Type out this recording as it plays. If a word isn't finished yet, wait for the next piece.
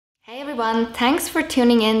everyone, thanks for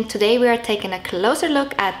tuning in. Today we are taking a closer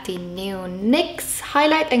look at the new NYX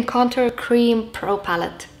Highlight and Contour Cream Pro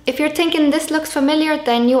Palette. If you're thinking this looks familiar,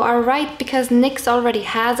 then you are right, because NYX already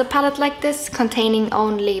has a palette like this containing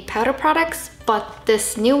only powder products, but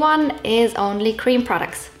this new one is only cream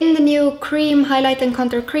products. In the new Cream Highlight and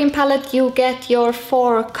Contour Cream Palette, you get your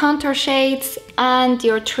 4 contour shades and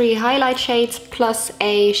your 3 highlight shades plus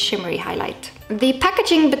a shimmery highlight. The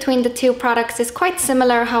packaging between the two products is quite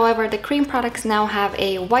similar, however the cream products now have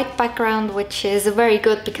a white background, which is very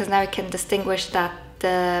good because now you can distinguish that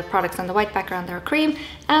the products on the white background are cream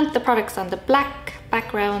and the products on the black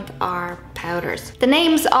background are powders. The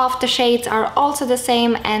names of the shades are also the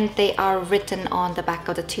same and they are written on the back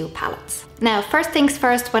of the two palettes. Now, first things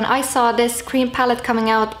first, when I saw this cream palette coming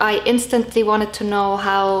out, I instantly wanted to know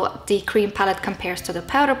how the cream palette compares to the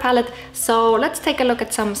powder palette, so let's take a look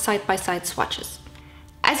at some side-by-side swatches.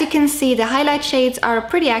 As you can see, the highlight shades are a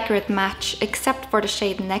pretty accurate match, except for the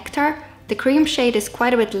shade Nectar. The cream shade is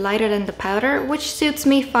quite a bit lighter than the powder, which suits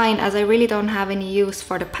me fine as I really don't have any use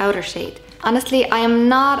for the powder shade. Honestly, I am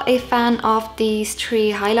not a fan of these 3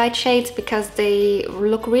 highlight shades because they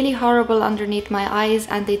look really horrible underneath my eyes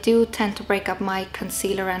and they do tend to break up my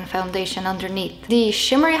concealer and foundation underneath. The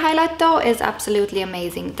shimmery highlight though is absolutely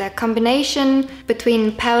amazing. The combination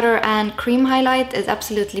between powder and cream highlight is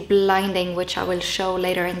absolutely blinding, which I will show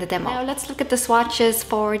later in the demo. Now let's look at the swatches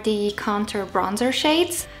for the contour bronzer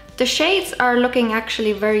shades. The shades are looking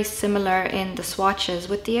actually very similar in the swatches,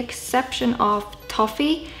 with the exception of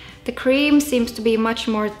Toffee. The cream seems to be much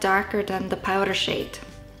more darker than the powder shade.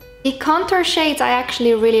 The contour shades I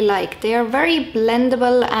actually really like. They are very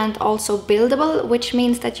blendable and also buildable, which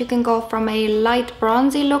means that you can go from a light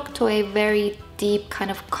bronzy look to a very deep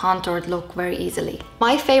kind of contoured look very easily.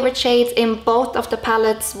 My favorite shades in both of the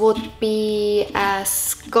palettes would be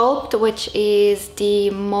Sculpt, which is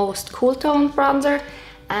the most cool tone bronzer,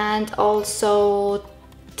 and also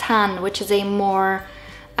Tan, which is a more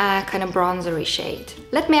kind of bronzery shade.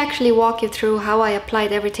 Let me actually walk you through how I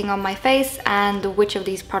applied everything on my face and which of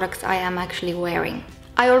these products I am actually wearing.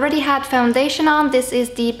 I already had foundation on. This is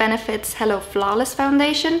the Benefit's Hello Flawless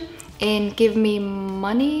foundation in Give Me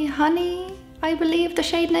Money Honey, I believe the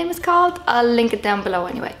shade name is called. I'll link it down below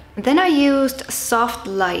anyway. Then I used Soft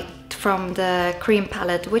Light from the cream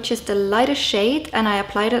palette, which is the lightest shade, and I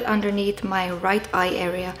applied it underneath my right eye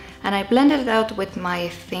area and I blended it out with my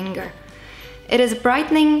finger. It is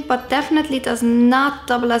brightening, but definitely does not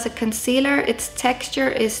double as a concealer. Its texture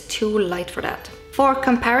is too light for that. For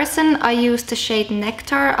comparison, I used the shade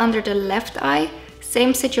Nectar under the left eye.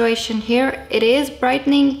 Same situation here. It is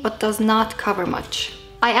brightening, but does not cover much.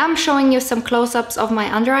 I am showing you some close-ups of my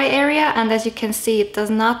under eye area, and as you can see, it does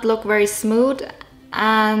not look very smooth.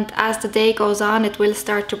 And as the day goes on, it will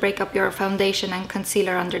start to break up your foundation and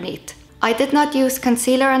concealer underneath. I did not use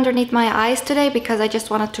concealer underneath my eyes today because I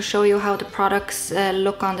just wanted to show you how the products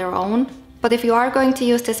look on their own. But if you are going to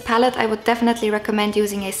use this palette, I would definitely recommend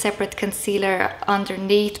using a separate concealer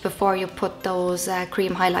underneath before you put those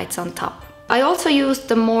cream highlights on top. I also used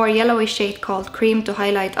the more yellowy shade called Cream to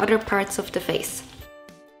highlight other parts of the face.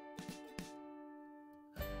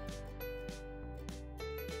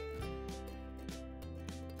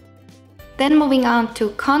 Then moving on to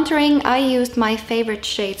contouring, I used my favorite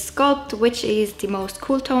shade Sculpt, which is the most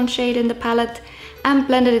cool tone shade in the palette, and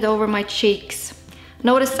blended it over my cheeks.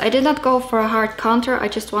 Notice I did not go for a hard contour, I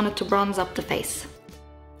just wanted to bronze up the face.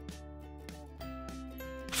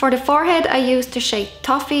 For the forehead, I used the shade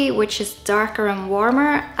Toffee, which is darker and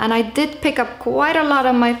warmer, and I did pick up quite a lot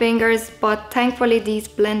on my fingers, but thankfully these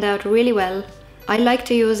blend out really well. I like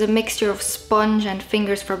to use a mixture of sponge and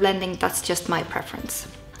fingers for blending, that's just my preference.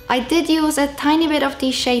 I did use a tiny bit of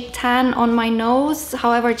the shade Tan on my nose,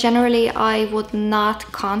 however generally I would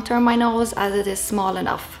not contour my nose as it is small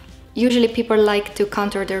enough. Usually people like to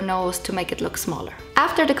contour their nose to make it look smaller.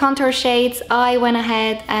 After the contour shades, I went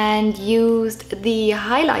ahead and used the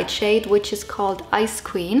highlight shade, which is called Ice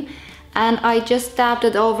Queen, and I just dabbed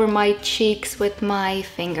it over my cheeks with my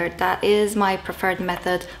finger. That is my preferred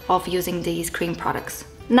method of using these cream products.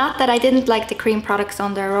 Not that I didn't like the cream products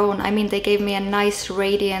on their own, I mean they gave me a nice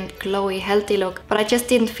radiant, glowy, healthy look, but I just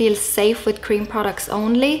didn't feel safe with cream products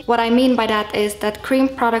only. What I mean by that is that cream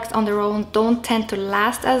products on their own don't tend to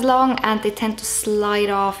last as long and they tend to slide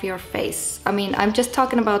off your face. I mean, I'm just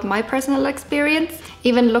talking about my personal experience.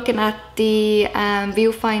 Even looking at the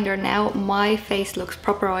viewfinder now, my face looks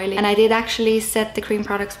proper oily, and I did actually set the cream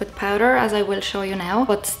products with powder, as I will show you now,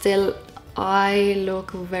 but still I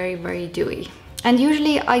look very, very dewy. And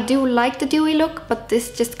usually I do like the dewy look, but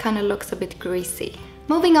this just kind of looks a bit greasy.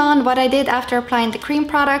 Moving on, what I did after applying the cream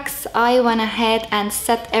products, I went ahead and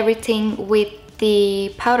set everything with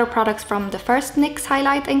the powder products from the first NYX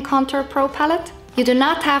Highlight and Contour Pro palette. You do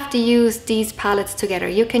not have to use these palettes together.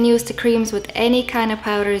 You can use the creams with any kind of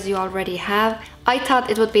powders you already have. I thought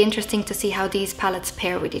it would be interesting to see how these palettes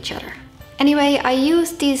pair with each other. Anyway, I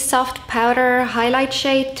used this soft powder highlight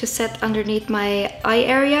shade to set underneath my eye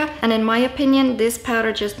area, and in my opinion, this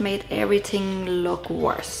powder just made everything look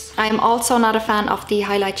worse. I'm also not a fan of the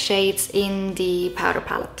highlight shades in the powder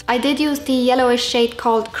palette. I did use the yellowish shade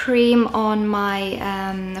called Cream on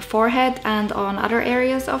my forehead and on other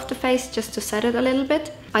areas of the face just to set it a little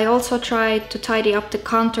bit. I also tried to tidy up the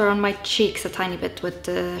contour on my cheeks a tiny bit with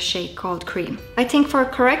the shade called Cream. I think for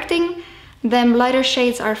correcting, them lighter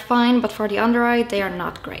shades are fine, but for the under eye, they are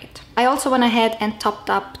not great. I also went ahead and topped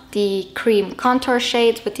up the cream contour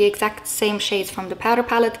shades with the exact same shades from the powder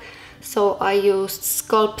palette. So I used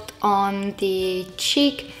Sculpt on the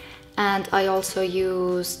cheek, and I also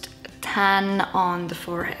used Tan on the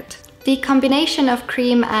forehead. The combination of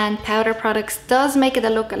cream and powder products does make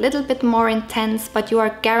it look a little bit more intense, but you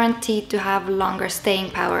are guaranteed to have longer staying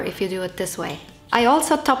power if you do it this way. I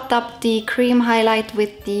also topped up the cream highlight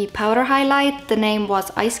with the powder highlight. The name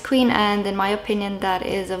was Ice Queen, and in my opinion that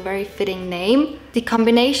is a very fitting name. The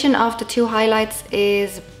combination of the two highlights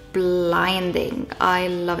is blinding. I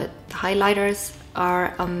love it. The highlighters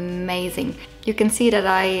are amazing. You can see that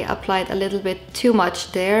I applied a little bit too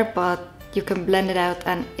much there, but you can blend it out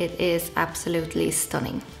and it is absolutely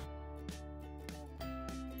stunning.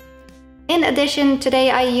 In addition, today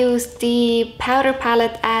I used the powder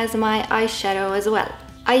palette as my eyeshadow as well.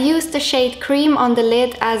 I used the shade Cream on the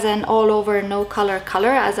lid as an all over no color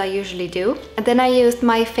as I usually do. And then I used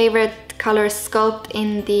my favorite color Sculpt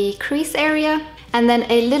in the crease area, and then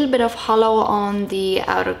a little bit of hollow on the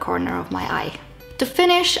outer corner of my eye. To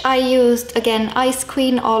finish, I used again Ice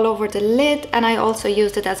Queen all over the lid, and I also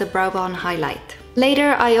used it as a brow bone highlight.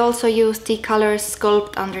 Later, I also used the color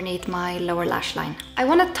Sculpt underneath my lower lash line. I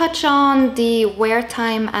want to touch on the wear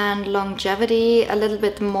time and longevity a little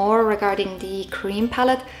bit more regarding the cream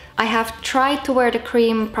palette. I have tried to wear the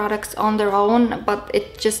cream products on their own, but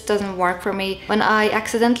it just doesn't work for me. When I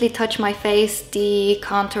accidentally touch my face, the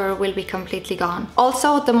contour will be completely gone.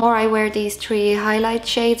 Also, the more I wear these three highlight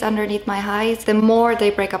shades underneath my eyes, the more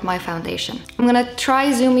they break up my foundation. I'm gonna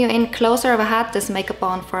try zoom you in closer. I've had this makeup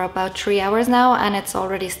on for about 3 hours now, and it's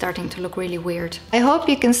already starting to look really weird. I hope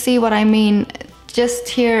you can see what I mean. Just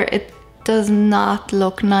here, it does not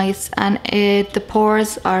look nice, and the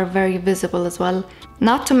pores are very visible as well.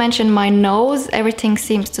 Not to mention my nose, everything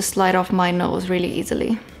seems to slide off my nose really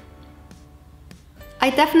easily. I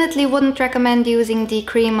definitely wouldn't recommend using the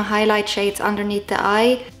cream highlight shades underneath the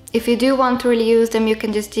eye. If you do want to really use them, you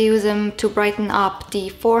can just use them to brighten up the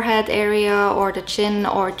forehead area or the chin,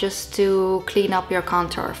 or just to clean up your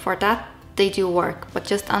contour. For that, they do work, but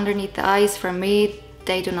just underneath the eyes, for me,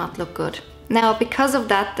 they do not look good. Now, because of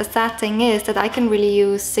that, the sad thing is that I can really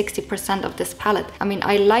use 60% of this palette. I mean,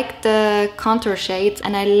 I like the contour shades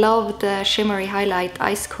and I love the shimmery highlight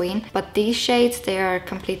Ice Queen, but these shades, they are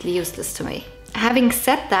completely useless to me. Having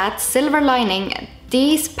said that, silver lining,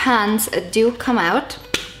 these pans do come out.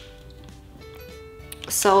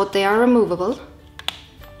 So they are removable.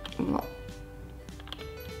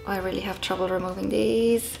 I really have trouble removing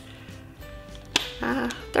these.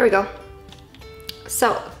 There we go.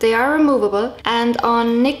 So they are removable, and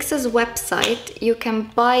on NYX's website you can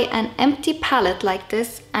buy an empty palette like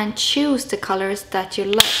this and choose the colors that you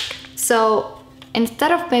like. So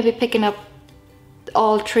instead of maybe picking up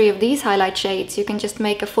all three of these highlight shades, you can just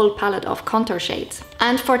make a full palette of contour shades.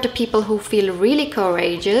 And for the people who feel really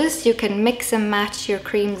courageous, you can mix and match your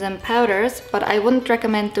creams and powders, but I wouldn't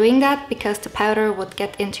recommend doing that because the powder would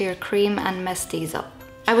get into your cream and mess these up.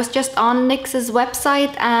 I was just on NYX's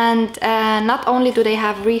website, and not only do they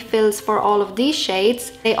have refills for all of these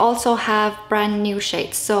shades, they also have brand new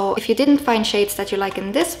shades. So if you didn't find shades that you like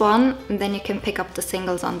in this one, then you can pick up the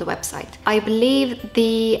singles on the website. I believe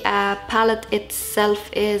the palette itself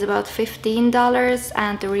is about $15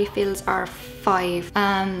 and the refills are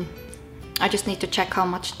 $5. I just need to check how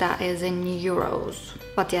much that is in euros.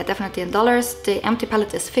 But yeah, definitely in dollars. The empty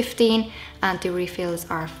palette is 15 and the refills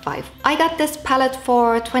are 5. I got this palette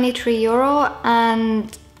for 23 euro,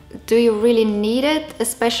 and do you really need it?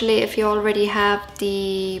 Especially if you already have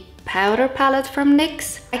the powder palette from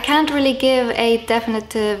NYX. I can't really give a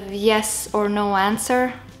definitive yes or no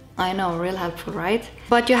answer. I know, real helpful, right?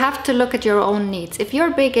 But you have to look at your own needs. If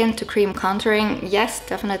you're big into cream contouring, yes,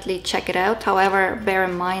 definitely check it out. However, bear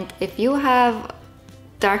in mind, if you have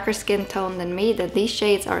darker skin tone than me, that these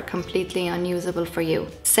shades are completely unusable for you.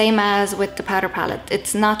 Same as with the powder palette.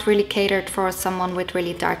 It's not really catered for someone with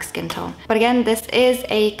really dark skin tone. But again, this is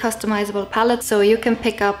a customizable palette, so you can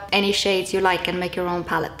pick up any shades you like and make your own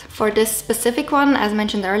palette. For this specific one, as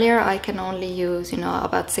mentioned earlier, I can only use,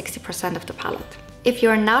 about 60% of the palette. If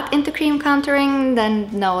you're not into cream contouring, then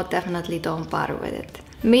no, definitely don't bother with it.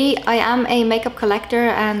 Me, I am a makeup collector,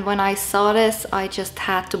 and when I saw this, I just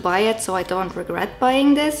had to buy it, so I don't regret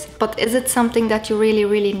buying this. But is it something that you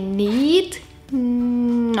really need?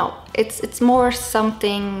 No, it's more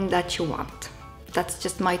something that you want. That's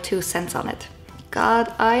just my 2 cents on it.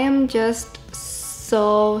 God, I am just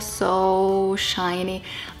so shiny.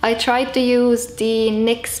 I tried to use the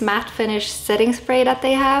NYX matte finish setting spray that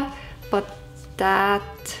they have, but that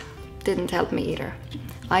didn't help me either.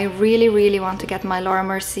 I really want to get my Laura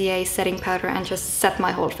Mercier setting powder and just set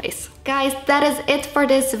my whole face. Guys, that is it for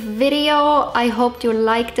this video. I hope you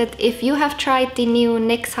liked it. If you have tried the new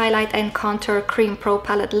NYX Highlight and Contour Cream Pro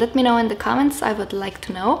Palette, let me know in the comments. I would like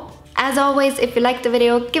to know. As always, if you liked the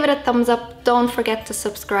video, give it a thumbs up. Don't forget to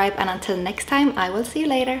subscribe, and until next time, I will see you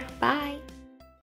later. Bye!